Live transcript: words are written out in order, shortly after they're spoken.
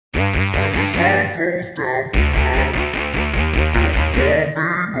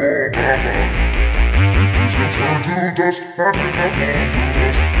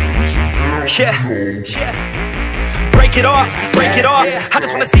Break it off, break it off. I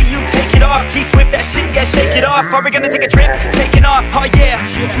just wanna see you take it off. T-Swift, that shit, yeah, shake it off. Are we gonna take a trip? Taking off, oh yeah.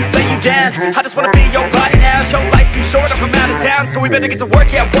 Lay you down, I just wanna be your body now. Your life's too short, I'm from out of town, so we better get to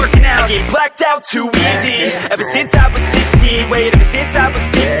work, yeah, working out. I get blacked out too easy, ever since I was 16. Wait, ever since I was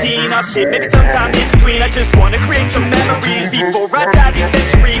 15. Oh shit, maybe sometime in between. I just wanna create some memories before I die this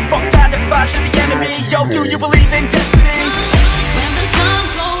century. Fuck that and fight to the enemy. Yo, do you believe in destiny? When the sun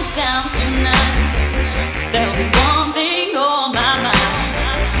goes down tonight, there'll be one thing on my mind.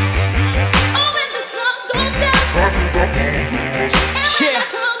 Oh, when the sun goes down, yeah,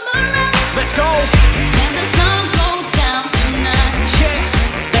 let's go. when the sun goes down tonight, Yeah,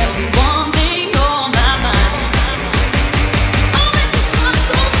 there'll be one thing on my mind. Oh, when the sun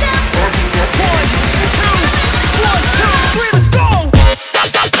goes down, 1, 2, 1, 2, 3, let's go.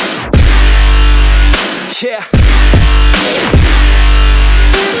 Yeah.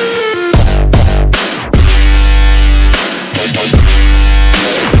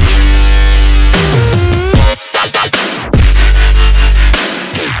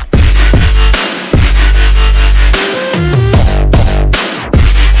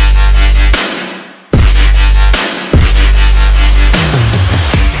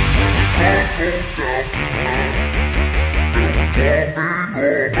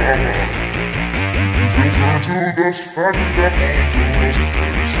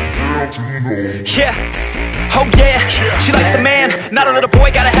 Yeah, oh yeah, she likes a man, not a little boy,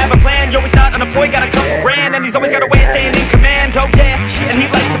 gotta have a plan. Yo, he's not unemployed, got a couple grand, and he's always got a way of staying in command. Oh yeah, and he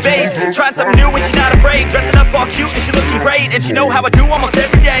likes a babe, trying something new and she's not afraid. Dressing up all cute and she looking great, and she know how I do almost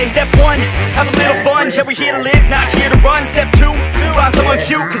every day. Step 1, have a little fun, yeah, we're here to live, not here to run. Step 2, find someone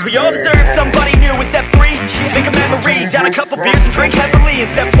cute, cause we all deserve somebody new. And step 3, make a memory, down a couple beers and drink heavily. And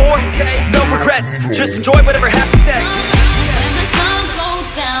step 4, no regrets, just enjoy whatever happens next. when the sun goes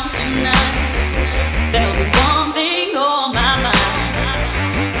down tonight, there'll be one thing on my mind.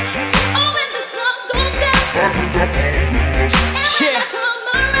 Oh, when the sun goes down, Yeah, come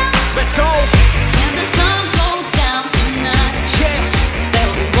around. let's go. When the sun